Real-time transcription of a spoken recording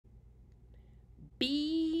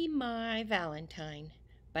Be My Valentine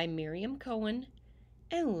by Miriam Cohen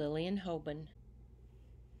and Lillian Hoban.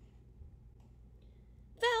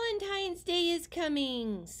 Valentine's Day is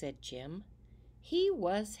coming, said Jim. He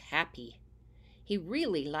was happy. He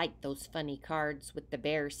really liked those funny cards with the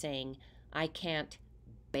bear saying, "I can't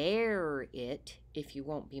bear it if you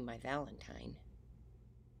won't be my Valentine."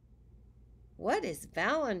 "What is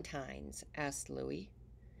Valentine's?" asked Louis.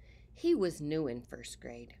 He was new in first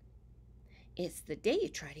grade. "It's the day you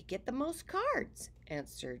try to get the most cards,"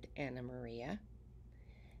 answered Anna Maria.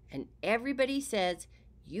 "And everybody says,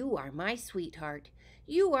 'You are my sweetheart.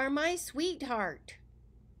 You are my sweetheart,'"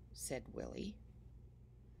 said Willie.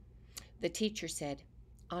 The teacher said,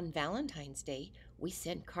 "On Valentine's Day, we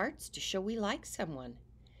send cards to show we like someone.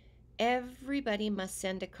 Everybody must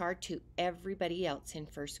send a card to everybody else in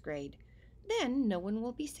first grade. Then no one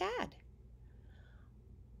will be sad."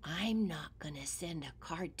 "I'm not going to send a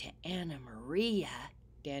card to Anna Maria,"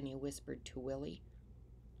 Danny whispered to Willie.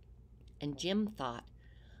 And Jim thought,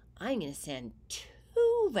 "I'm going to send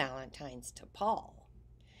 2 Valentines to Paul."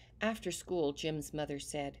 After school, Jim's mother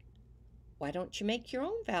said, "Why don't you make your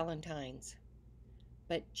own Valentines?"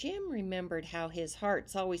 But Jim remembered how his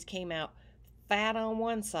hearts always came out fat on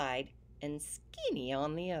one side and skinny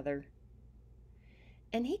on the other.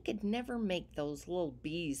 And he could never make those little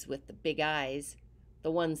bees with the big eyes, the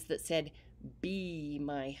ones that said, "Be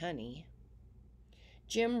my honey."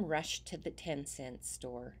 Jim rushed to the 10-cent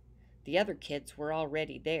store. The other kids were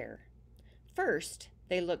already there. First,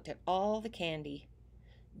 they looked at all the candy.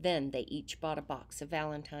 Then they each bought a box of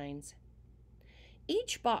Valentines.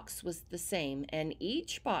 Each box was the same, and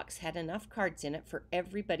each box had enough cards in it for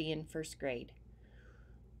everybody in first grade.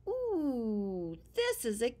 "Ooh, this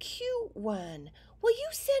is a cute one. Will you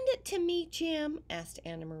send it to me, Jim?" asked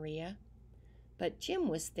Anna Maria. But Jim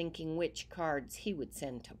was thinking which cards he would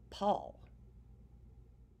send to Paul.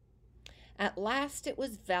 At last it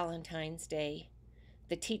was Valentine's Day.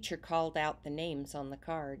 The teacher called out the names on the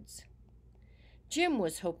cards. Jim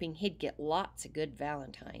was hoping he'd get lots of good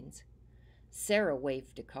Valentines. Sarah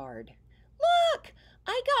waved a card. "Look,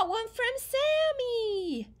 I got one from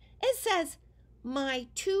Sammy. It says, 'My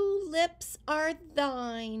 2 lips are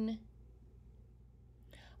thine.'"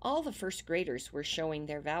 All the first graders were showing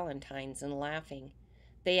their Valentines and laughing.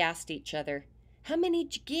 They asked each other, "How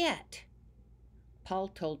many'd you get?" Paul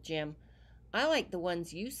told Jim, "I like the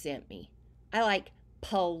ones you sent me. I like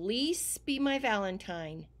 'Police Be My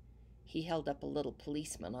Valentine.'" He held up a little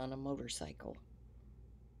policeman on a motorcycle.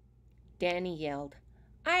 Danny yelled,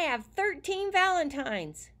 "I have 13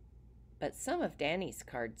 Valentines." But some of Danny's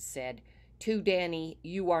cards said, "To Danny,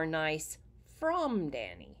 you are nice, from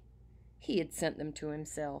Danny." He had sent them to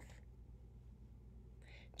himself.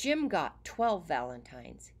 Jim got 12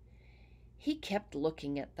 Valentines. He kept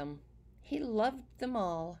looking at them. He loved them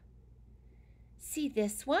all. "See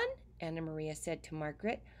this one?" Anna Maria said to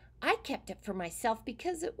Margaret. "I kept it for myself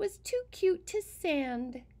because it was too cute to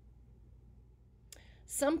send."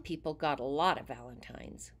 Some people got a lot of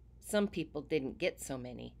Valentines. Some people didn't get so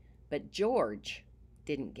many, but George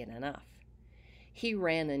didn't get enough. He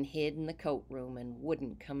ran and hid in the coat room and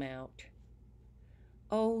wouldn't come out.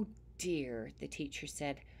 "Oh dear," the teacher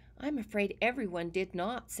said, "I'm afraid everyone did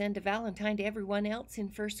not send a Valentine to everyone else in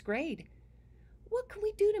first grade. What can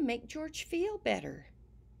we do to make George feel better?"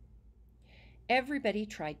 Everybody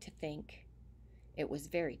tried to think. It was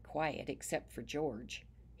very quiet except for George.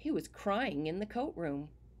 He was crying in the coat room.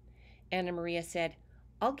 Anna Maria said,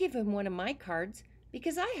 "I'll give him one of my cards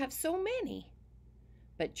because I have so many."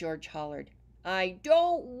 But George hollered, "I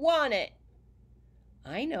don't want it."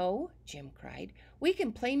 "I know," Jim cried. "We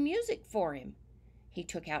can play music for him." He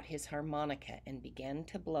took out his harmonica and began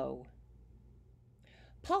to blow.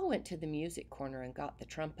 Paul went to the music corner and got the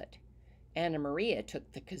trumpet. Anna Maria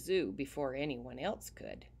took the kazoo before anyone else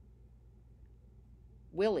could.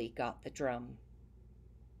 Willie got the drum.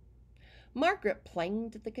 Margaret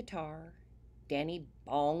planged the guitar. Danny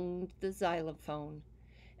bonged the xylophone.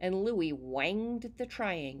 And Louis whanged the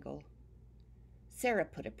triangle. Sarah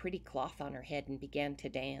put a pretty cloth on her head and began to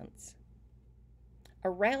dance.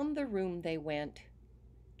 Around the room they went.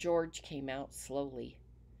 George came out slowly.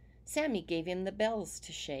 Sammy gave him the bells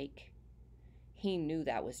to shake. He knew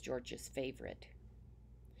that was George's favorite.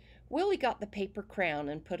 Willie got the paper crown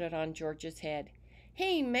and put it on George's head.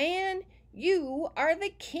 "Hey, man, you are the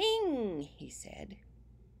king," he said.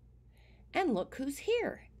 "And look who's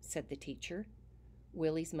here," said the teacher.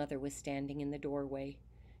 Willie's mother was standing in the doorway.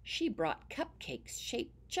 She brought cupcakes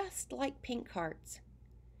shaped just like pink hearts.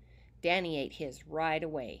 Danny ate his right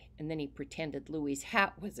away, and then he pretended Louie's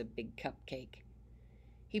hat was a big cupcake.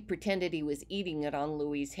 He pretended he was eating it on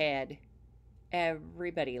Louie's head.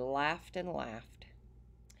 Everybody laughed and laughed.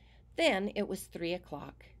 Then it was 3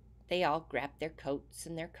 o'clock. They all grabbed their coats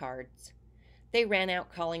and their cards. They ran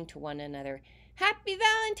out calling to one another, "Happy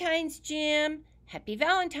Valentine's, Jim! Happy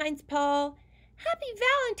Valentine's, Paul! Happy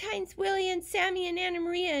Valentine's, Willie and Sammy and Anna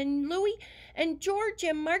Maria and Louie and George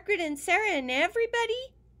and Margaret and Sarah and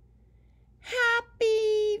everybody!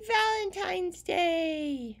 Happy Valentine's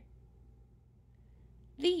Day!"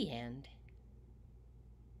 The end.